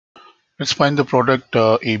Let's find the product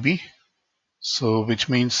AB. So which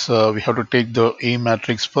means we have to take the A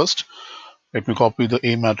matrix first. Let me copy the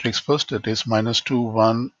A matrix first. That is minus 2,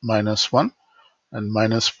 1, minus 1, and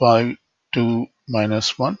minus 5, 2,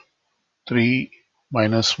 minus 1, 3,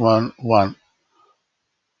 minus 1, 1.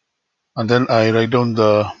 And then I write down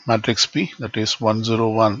the matrix P, that is 1, 0,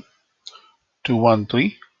 1, 2, 1,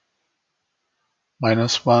 3,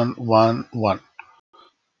 minus 1, 1, 1.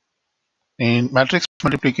 In matrix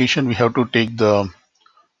multiplication, we have to take the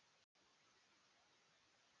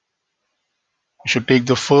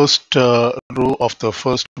first row of the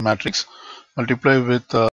first matrix, multiply with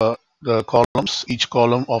the columns, each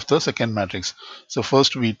column of the second matrix. So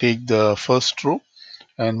first we take the first row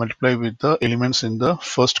and multiply with the elements in the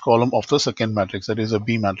first column of the second matrix, that is a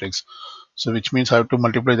B matrix. So which means I have to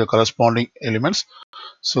multiply the corresponding elements.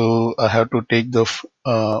 So I have to take the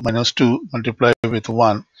minus 2 multiply with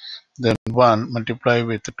 1, then 1 multiply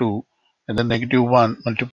with 2, and then negative 1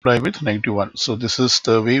 multiply with negative 1. So this is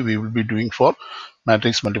the way we will be doing for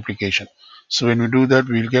matrix multiplication. So when we do that,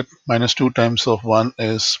 we will get minus 2 times of 1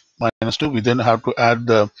 is minus 2. We then have to add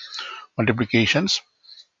the multiplications.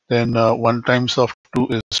 Then 1 times of 2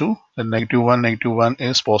 is 2. Then negative 1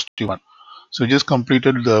 is positive 1. So we just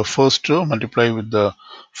completed the first row, multiply with the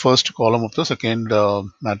first column of the second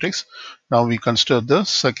matrix. Now we consider the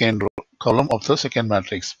second row, column of the second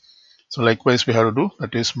matrix. So likewise we have to do,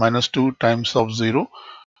 that is minus 2 times of 0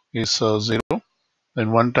 is 0.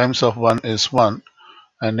 Then 1 times of 1 is 1.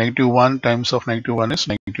 And negative 1 times of negative 1 is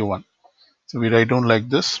negative 1. So we write down like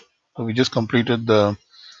this. So we just completed the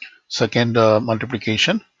second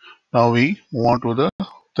multiplication. Now we move on to the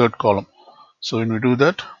third column. So when we do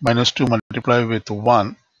that, minus 2 multiply with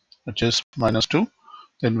 1, which is minus 2.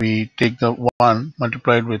 Then we take the 1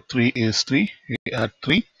 multiplied with 3 is 3. We add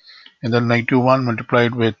 3. And then negative 1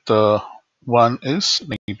 multiplied with 1 is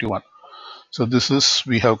negative 1. So this is,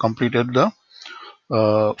 we have completed the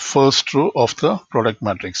first row of the product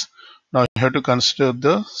matrix. Now you have to consider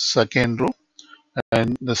the second row,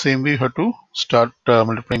 and the same way you have to start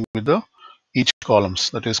multiplying with the each columns,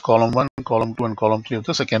 that is column 1, column 2, and column 3 of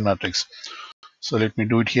the second matrix. So let me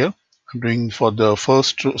do it here. I'm doing for the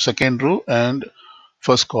first row, second row and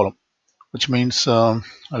first column, which means I'll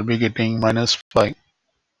be getting minus 5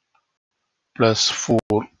 plus 4,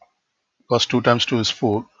 because 2 times 2 is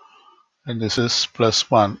 4, and this is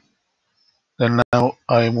plus 1. Then now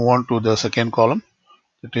I move on to the second column.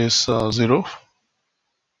 It is 0.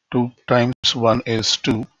 2 times 1 is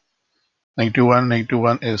 2. Negative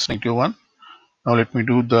 1 is negative 1. Now let me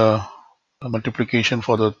do the multiplication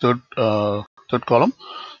for the third column.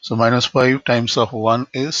 So minus 5 times of 1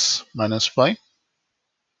 is minus 5.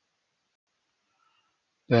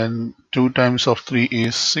 Then 2 times of 3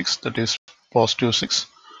 is 6, that is positive 6.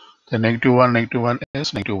 Then negative 1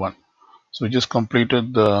 is negative 1. So we just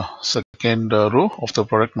completed the second row of the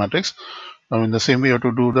product matrix. Now in the same way you have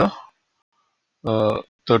to do the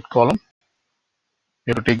third column.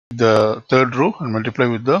 You have to take the third row and multiply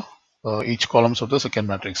with the each columns of the second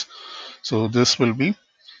matrix. So this will be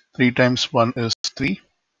 3 times 1 is 3,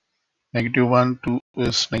 negative 1, 2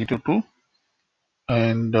 is negative 2,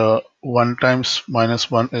 and 1 times minus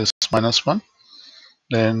 1 is minus 1.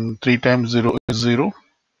 Then 3 times 0 is 0,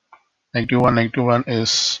 negative 1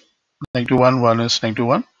 is negative 1, 1 is negative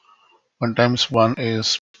 1, 1 times 1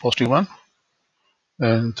 is positive 1,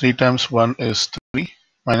 and 3 times 1 is 3,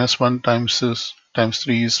 minus 1 times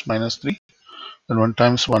 3 is minus 3, and 1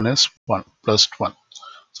 times 1 is 1 plus 1.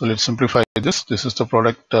 So let's simplify this. This is the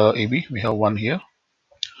product AB. We have 1 here.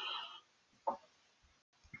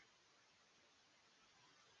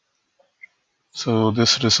 So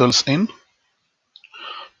this results in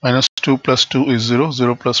minus 2 plus 2 is 0.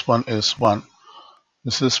 0 plus 1 is 1.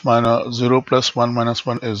 This is minus 0 plus 1 minus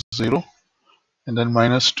 1 is 0. And then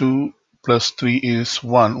minus 2 plus 3 is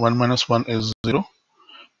 1. 1 minus 1 is 0.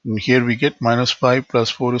 And here we get minus 5 plus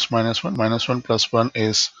 4 is minus 1. Minus 1 plus 1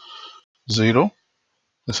 is 0.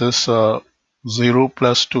 This is 0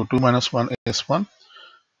 plus 2. 2 minus 1 is 1.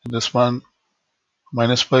 And this one,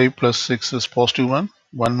 minus 5 plus 6 is positive 1.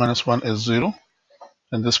 1 minus 1 is 0.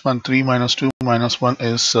 And this one, 3 minus 2 minus 1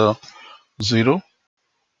 is 0.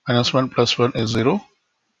 Minus 1 plus 1 is 0.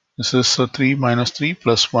 This is 3 minus 3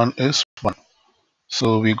 plus 1 is 1.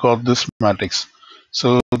 So we got this matrix.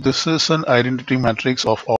 So this is an identity matrix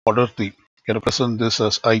of order 3. You can represent this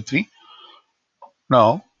as I3.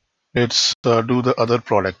 Now let's do the other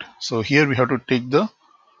product. So here we have to take the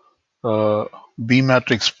B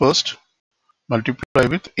matrix first, multiply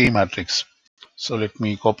with A matrix. So let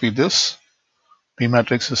me copy this. B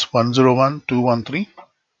matrix is 1 0 1 2 1 3.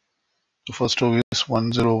 The first row is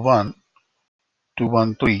 1 0 1 2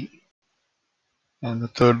 1 3. and the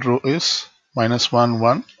third row is minus 1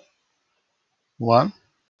 1 1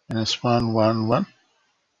 minus 1 1 1,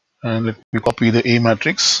 and let me copy the A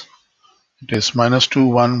matrix. It is minus 2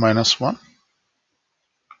 1 minus 1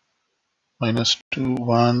 minus 2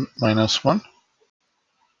 1 minus 1,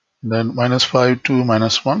 then minus 5 2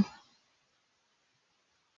 minus 1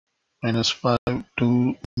 minus 5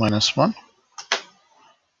 2 minus 1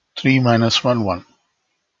 3 minus 1 1.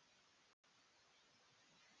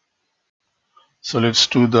 So let's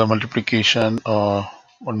do the multiplication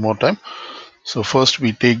one more time. So first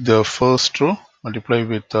we take the first row, multiply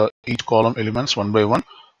with each column elements one by one.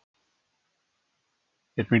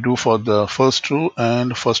 Let me do for the first row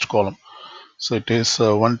and first column. So it is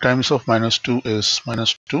 1 times of minus 2 is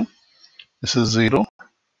minus 2. This is 0.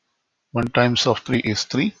 1 times of 3 is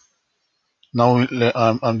 3. Now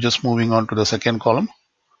I'm just moving on to the second column.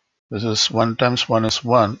 This is 1 times 1 is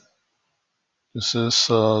 1. This is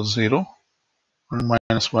 0. 1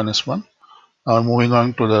 minus 1 is 1. Now I'm moving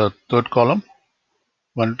on to the third column.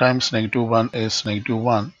 1 times negative 1 is negative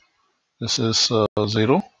 1. This is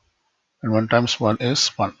 0. And 1 times 1 is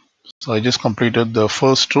 1. So I just completed the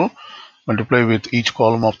first row. Multiply with each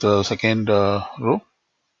column of the second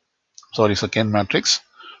second matrix.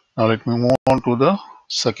 Now let me move on to the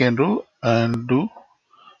second row and do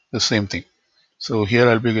the same thing. So here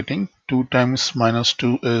I'll be getting 2 times minus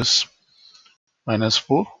 2 is minus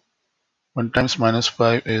 4. 1 times minus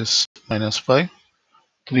 5 is minus 5.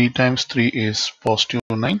 3 times 3 is positive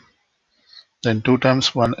 9. Then 2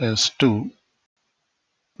 times 1 is 2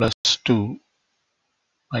 plus 2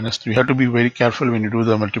 minus 3. You have to be very careful when you do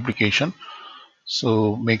the multiplication.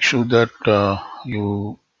 So make sure that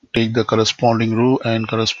you take the corresponding row and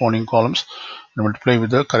corresponding columns and multiply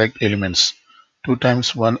with the correct elements. 2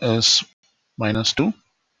 times 1 is minus 2.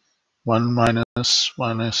 1 minus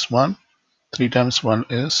 1 is 1. 3 times 1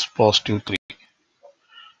 is positive 3.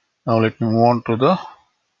 Now let me move on to the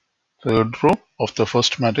third row of the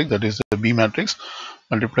first matrix, that is the B matrix.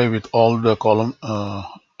 Multiply with all the column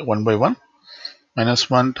one by one. Minus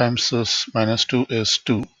 1 times minus 2 is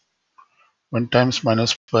 2. 1 times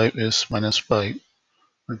minus 5 is minus 5.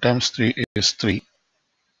 1 times 3 is 3.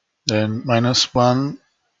 Then minus 1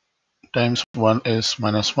 times 1 is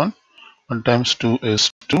minus 1. 1 times 2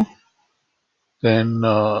 is 2. Then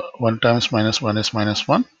 1 times minus 1 is minus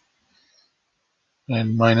 1.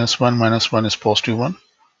 And minus 1 is positive 1.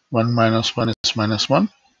 1 minus 1 is minus 1.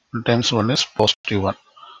 1 times 1 is positive 1.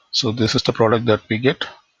 So this is the product that we get.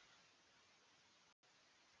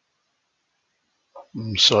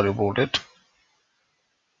 Sorry about it.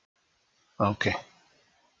 Okay.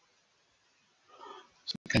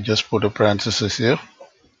 So you can just put a parenthesis here.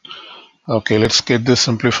 Okay, let's get this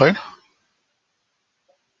simplified.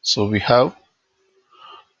 So we have,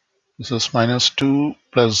 this is minus 2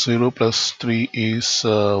 plus 0 plus 3 is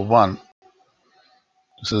 1.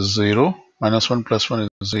 This is 0. Minus 1 plus 1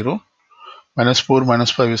 is 0. Minus 4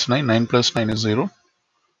 minus 5 is 9. 9 plus 9 is 0.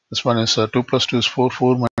 This one is 2 plus 2 is 4.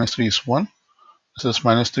 4 minus 3 is 1. This is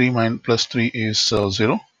minus 3 plus 3 is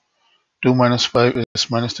 0. 2 minus 5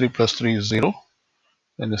 is minus 3 plus 3 is 0.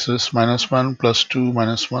 And this is minus 1 plus 2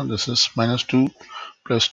 minus 1. This is minus 2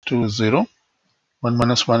 plus 2 is 0. 1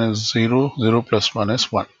 minus 1 is 0. 0 plus 1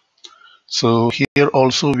 is 1. So here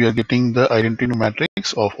also we are getting the identity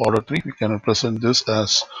matrix of order 3. We can represent this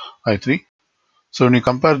as I3. So when you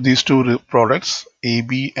compare these two products,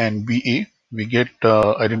 AB and BA, we get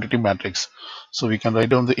identity matrix. So we can write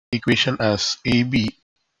down the equation as AB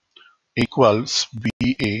equals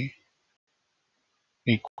BA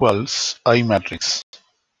equals I matrix.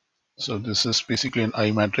 So this is basically an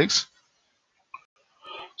I matrix.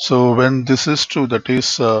 So when this is true, that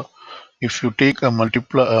is, if you take a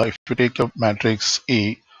matrix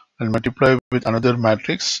A and multiply with another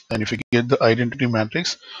matrix, and if you get the identity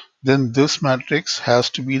matrix, then this matrix has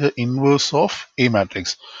to be the inverse of A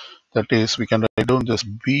matrix. That is, we can write down this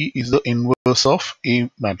B is the inverse of A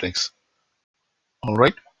matrix. All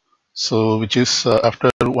right. So which is after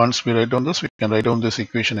once we write down this, we can write down this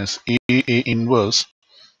equation as A inverse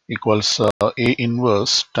equals A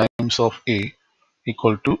inverse times of A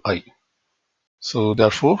equal to I. So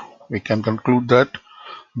therefore, we can conclude that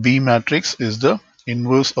B matrix is the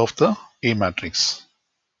inverse of the A matrix.